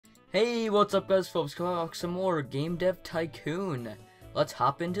Hey, what's up guys, folks? Come on, some more Game Dev Tycoon. Let's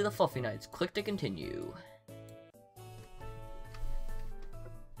hop into the Fluffy Nights. Click to continue.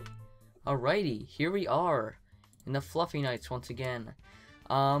 Alrighty, here we are in the Fluffy Nights once again.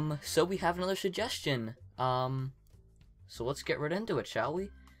 So we have another suggestion. So let's get right into it, shall we?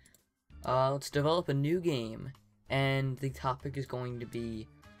 Let's develop a new game, and the topic is going to be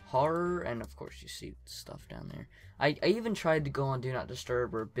horror, and of course you see stuff down there. I even tried to go on Do Not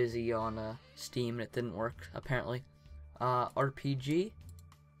Disturb or Busy on Steam, and it didn't work, apparently. RPG.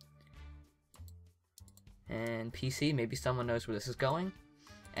 And PC, maybe someone knows where this is going.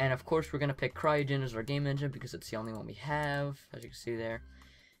 And of course we're going to pick CryEngine as our game engine because it's the only one we have, as you can see there.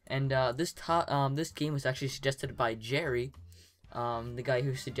 And this game was actually suggested by Jerry, the guy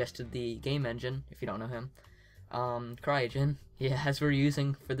who suggested the game engine, if you don't know him. CryEngine, yeah, as we're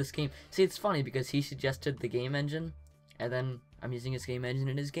using for this game. See, it's funny because he suggested the game engine, and then I'm using his game engine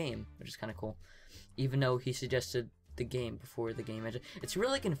in his game, which is kind of cool. Even though he suggested the game before the game engine. It's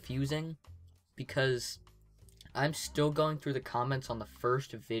really confusing because I'm still going through the comments on the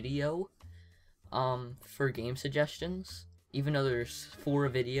first video for game suggestions. Even though there's 4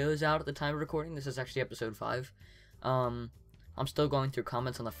 videos out at the time of recording, this is actually episode 5. I'm still going through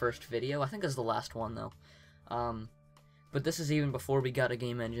comments on the first video. I think this is the last one though. But this is even before we got a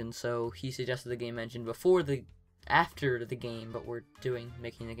game engine, so he suggested the game engine after the game, but we're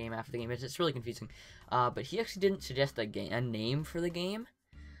making the game after the game. It's really confusing. But he actually didn't suggest a name for the game,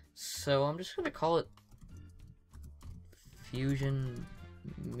 so I'm just gonna call it Fusion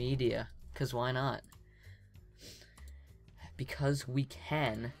Media, cause why not? Because we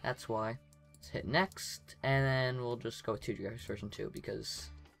can. That's why. Let's hit next, and then we'll just go with 2 graphics version 2 because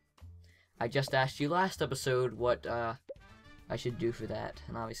I just asked you last episode what I should do for that,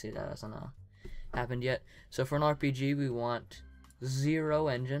 and obviously that hasn't happened yet. So for an RPG, we want 0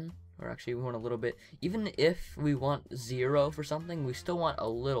 engine, or actually we want a little bit. Even if we want 0 for something, we still want a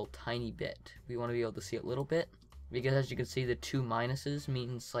little tiny bit. We want to be able to see a little bit, because as you can see, the 2 minuses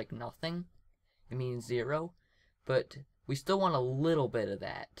means like nothing. It means 0, but we still want a little bit of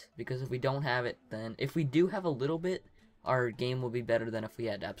that, because if we don't have it, then if we do have a little bit, our game will be better than if we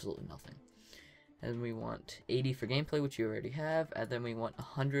had absolutely nothing. And we want 80 for gameplay, which you already have, and then we want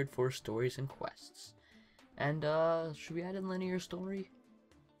 100 for stories and quests. And should we add in linear story?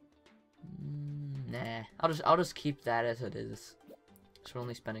 Nah, I'll just keep that as it is. So we're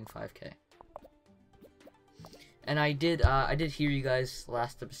only spending 5K. And I did hear you guys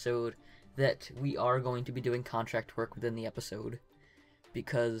last episode that we are going to be doing contract work within the episode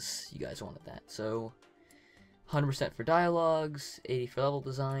because you guys wanted that. So 100% for dialogues, 80 for level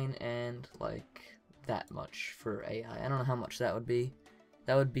design, and like that much for AI. I don't know how much that would be.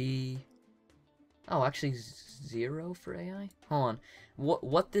 That would be, oh, actually 0 for AI. Hold on.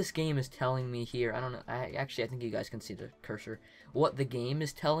 What this game is telling me here, I don't know. I think you guys can see the cursor. What the game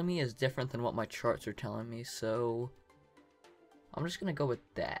is telling me is different than what my charts are telling me. So I'm just gonna go with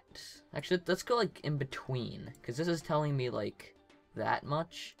that. Actually, let's go like in between, because this is telling me like that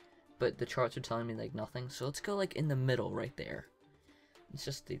much, but the charts are telling me like nothing. So let's go like in the middle right there. It's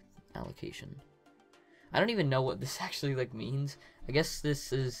just the allocation. I don't even know what this actually like means. I guess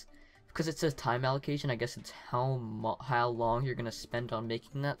this is because it says time allocation. I guess it's how long you're gonna spend on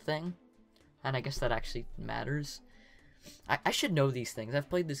making that thing, and I guess that actually matters. I should know these things. I've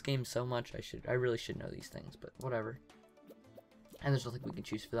played this game so much. I really should know these things, but whatever. And there's nothing we can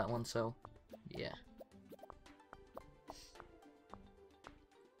choose for that one, so yeah.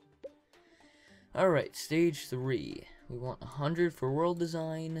 Alright, stage 3. We want 100 for world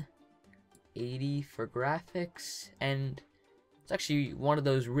design, 80 for graphics, and it's actually one of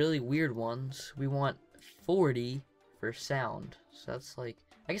those really weird ones. We want 40 for sound. So that's like,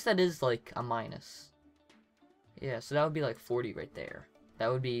 I guess that is like a minus. Yeah, so that would be like 40 right there.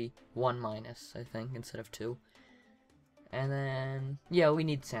 That would be 1 minus, I think, instead of 2. And then, yeah, we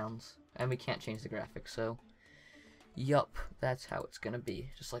need sounds, and we can't change the graphics, so yup, that's how it's gonna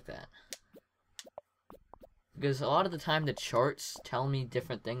be, just like that. Because a lot of the time the charts tell me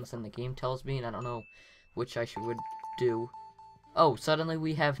different things than the game tells me, and I don't know which I would do. Oh, suddenly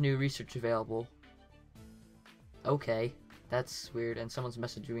we have new research available. Okay, that's weird, and someone's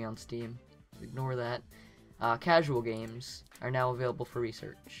messaging me on Steam. Ignore that. Casual games are now available for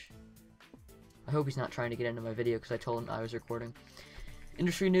research. I hope he's not trying to get into my video because I told him I was recording.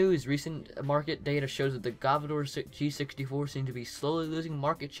 Industry news. Recent market data shows that the Commodore G64 seems to be slowly losing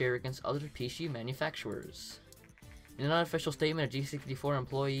market share against other PC manufacturers. In an unofficial statement, a G64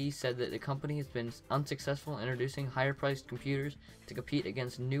 employee said that the company has been unsuccessful in introducing higher-priced computers to compete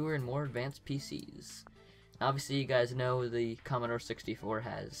against newer and more advanced PCs. Obviously, you guys know the Commodore 64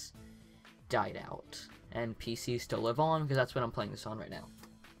 has died out, and PCs still live on because that's what I'm playing this on right now.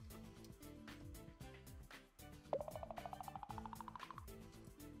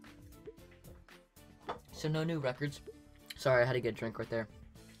 So no new records. Sorry, I had to get a drink right there.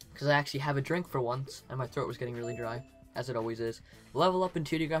 Because I actually have a drink for once, and my throat was getting really dry, as it always is. Level up in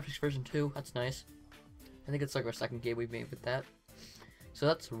 2D graphics version 2, that's nice. I think it's like our second game we've made with that. So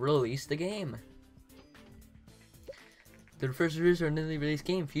let's release the game. The first release or newly released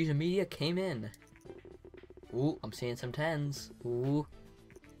game, Fusion Media, came in. Ooh, I'm seeing some 10s. Ooh.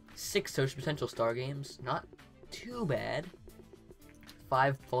 6 Social Potential Star games, not too bad.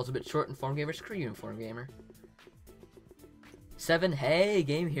 5 falls a bit short. Informed Gamer, screw you, Informed Gamer. 7, hey,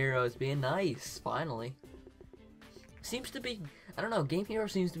 Game Hero is being nice, finally. Seems to be, I don't know, Game Hero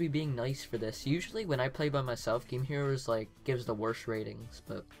seems to be being nice for this. Usually when I play by myself, Game Hero is like, gives the worst ratings,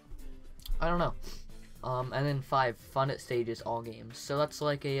 but I don't know. And then 5, fun at stages, all games. So that's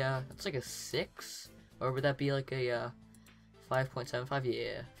like a 6? Or would that be like a 5.75?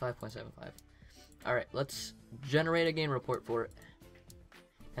 Yeah, 5.75. Alright, let's generate a game report for it.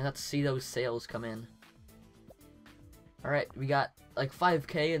 And let's see those sales come in. Alright, we got like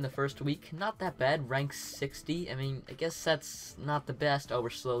 5K in the first week. Not that bad. Rank 60. I mean, I guess that's not the best. Oh, we're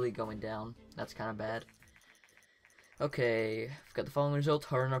slowly going down. That's kind of bad. Okay, I've got the following results.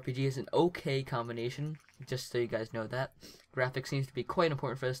 Horror and RPG is an okay combination, just so you guys know that. Graphics seems to be quite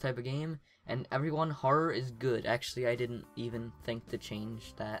important for this type of game. And everyone, horror is good. Actually, I didn't even think to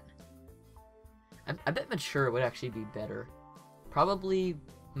change that. I bet mature would actually be better. Probably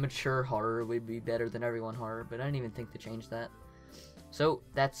mature horror would be better than everyone horror, but I didn't even think to change that. So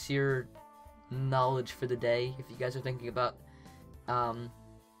that's your knowledge for the day. If you guys are thinking about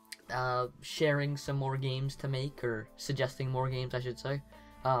sharing some more games to make, or suggesting more games, I should say,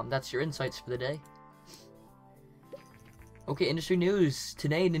 that's your insights for the day. Okay, industry news.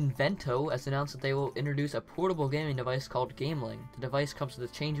 Today, Ninvento has announced that they will introduce a portable gaming device called GameLink. The device comes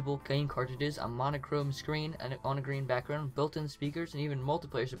with changeable game cartridges, a monochrome screen and on a green background, built-in speakers, and even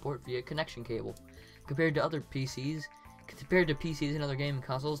multiplayer support via connection cable. Compared to PC and other gaming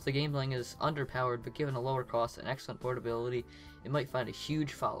consoles, the GameLink is underpowered, but given a lower cost and excellent portability, it might find a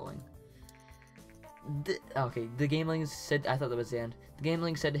huge following. The GameLink said, I thought that was the end. The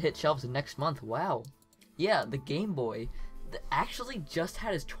GameLink said to hit shelves next month. Wow. Yeah, the Game Boy actually just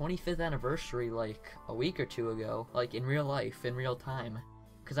had his 25th anniversary like a week or two ago, like in real life, in real time,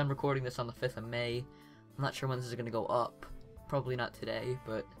 because I'm recording this on the 5th of May. I'm not sure when this is going to go up, probably not today,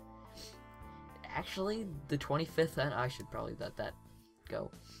 but actually the 25th, and I should probably let that go,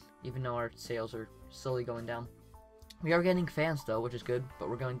 even though our sales are slowly going down. We are getting fans though, which is good, but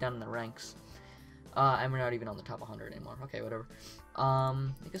we're going down in the ranks, and we're not even on the top 100 anymore. Okay, whatever.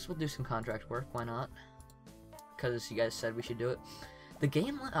 I guess we'll do some contract work, why not? Because you guys said we should do it.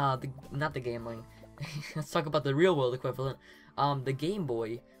 Not the GameLink. Let's talk about the real world equivalent. The Game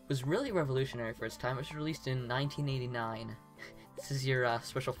Boy was really revolutionary for its time. It was released in 1989. This is your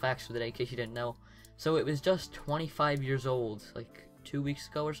special facts for the day, in case you didn't know. So it was just 25 years old, like 2 weeks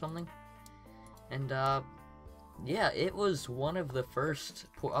ago or something. And yeah, it was one of the first.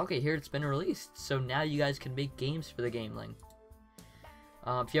 Okay, here it's been released. So now you guys can make games for the GameLink.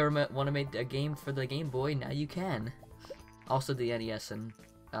 If you ever want to make a game for the Game Boy, now you can. Also the NES and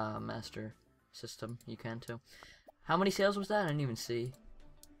Master System, you can too. How many sales was that? I didn't even see.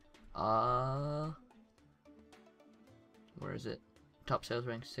 Where is it? Top sales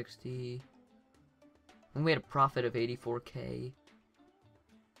rank 60. We made a profit of 84K.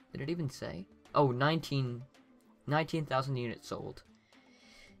 Did it even say? Oh, 19,000 units sold.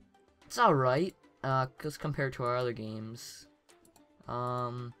 It's alright, because compared to our other games.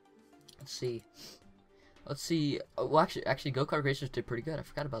 Let's see. Oh, well, actually, Go-Kart Racers did pretty good. I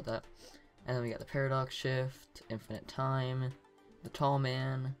forgot about that. And then we got the Paradox Shift, Infinite Time, the Tall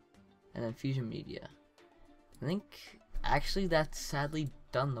Man, and then Fusion Media. I think, actually, that's sadly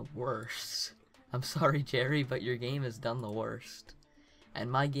done the worst. I'm sorry, Jerry, but your game has done the worst.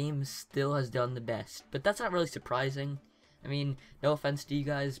 And my game still has done the best. But that's not really surprising. I mean, no offense to you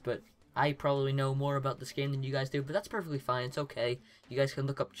guys, but I probably know more about this game than you guys do, but that's perfectly fine. It's okay. You guys can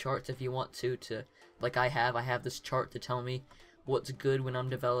look up charts if you want to like I have this chart to tell me what's good when I'm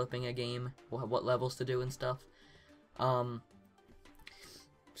developing a game, what levels to do and stuff.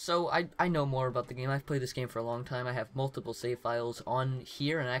 So I know more about the game. I've played this game for a long time. I have multiple save files on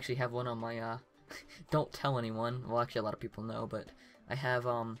here, and I actually have one on my, don't tell anyone. Well, actually a lot of people know, but I have,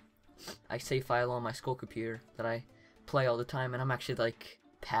 a save file on my school computer that I play all the time, and I'm actually, like,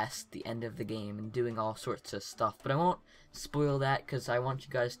 past the end of the game and doing all sorts of stuff. But I won't spoil that, because I want you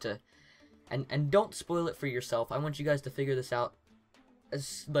guys to and don't spoil it for yourself. I want you guys to figure this out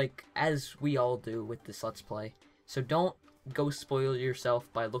as we all do with this Let's Play. So don't go spoil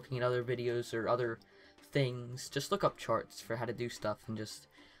yourself by looking at other videos or other things. Just look up charts for how to do stuff, and just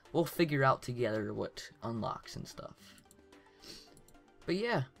we'll figure out together what unlocks and stuff. But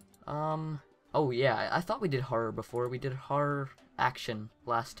yeah, oh yeah, I thought we did horror before. We did horror action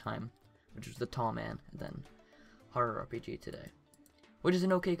last time, which was the Tall Man, and then horror RPG today, which is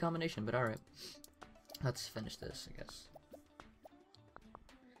an okay combination, but alright. Let's finish this, I guess,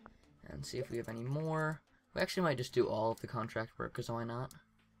 and see if we have any more. We actually might just do all of the contract work, because why not?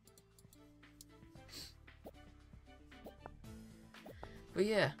 But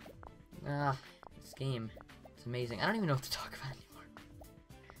yeah, this game, it's amazing. I don't even know what to talk about anymore.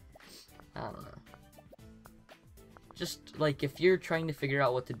 I don't know. Just, like, if you're trying to figure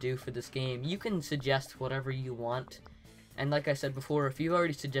out what to do for this game, you can suggest whatever you want. And like I said before, if you've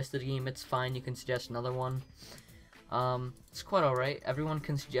already suggested a game, it's fine, you can suggest another one. It's quite alright. Everyone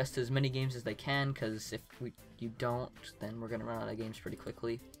can suggest as many games as they can, because if you don't, then we're gonna run out of games pretty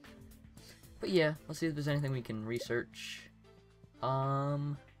quickly. But yeah, let's see if there's anything we can research.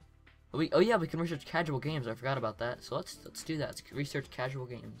 Oh yeah, we can research casual games. I forgot about that. So let's do that. Let's research casual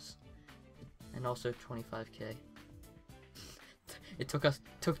games, and also 25k. It took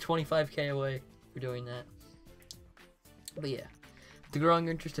 25k away for doing that. But yeah. The growing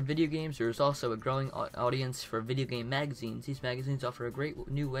interest in video games, there is also a growing audience for video game magazines. These magazines offer a great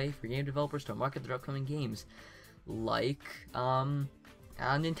new way for game developers to market their upcoming games, like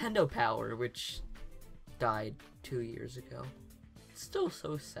Nintendo Power, which died 2 years ago. It's still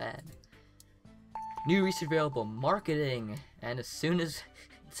so sad. New research available, marketing, and as soon as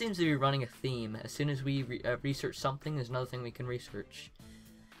it seems to be running a theme. As soon as we research something, there's another thing we can research.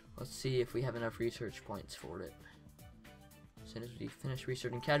 Let's see if we have enough research points for it. As soon as we finish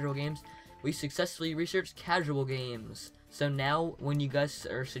researching casual games, we successfully researched casual games. So now, when you guys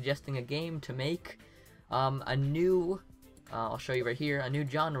are suggesting a game to make, a new, I'll show you right here, a new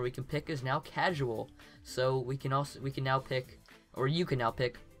genre we can pick is now casual. So we can now pick, or you can now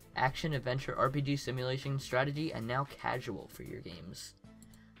pick, action, adventure, RPG, simulation, strategy, and now casual for your games,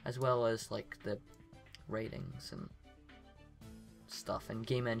 as well as like the ratings and stuff and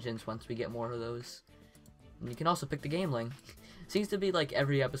game engines once we get more of those. And you can also pick the game link. Seems to be like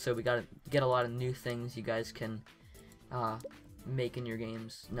every episode we gotta get a lot of new things you guys can make in your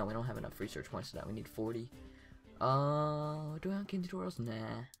games. No, we don't have enough research points for that. We need 40. Do I have game tutorials?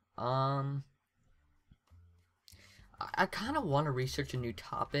 Nah. I kind of want to research a new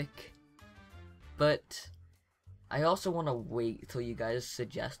topic, but I also want to wait till you guys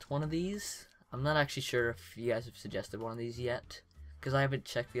suggest one of these. I'm not actually sure if you guys have suggested one of these yet, because I haven't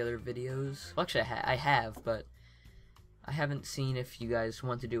checked the other videos. Well, actually, I have, but I haven't seen if you guys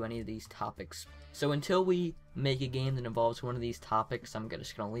want to do any of these topics. So until we make a game that involves one of these topics, I'm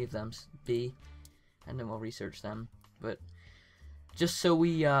just going to leave them be, and then we'll research them. But just so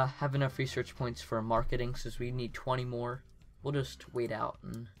we have enough research points for marketing, since we need 20 more, we'll just wait out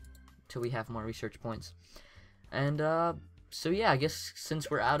until we have more research points. And so yeah, I guess since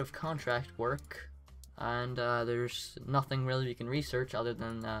we're out of contract work, and there's nothing really we can research other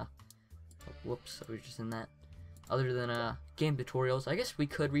than, whoops, I was just in that. Other than game tutorials, I guess we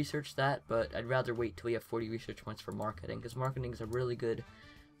could research that, but I'd rather wait till we have 40 research points for marketing, because marketing is a really good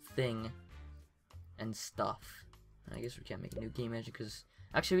thing and stuff. And I guess we can't make a new game engine, because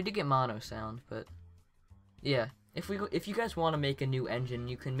actually we did get mono sound, but yeah. If you guys want to make a new engine,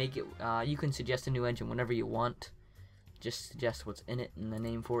 you can make it. You can suggest a new engine whenever you want. Just suggest what's in it and the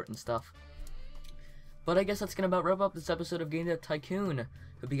name for it and stuff. But I guess that's gonna about wrap up this episode of Game Dev Tycoon.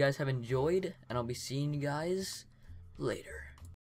 Hope you guys have enjoyed, and I'll be seeing you guys later.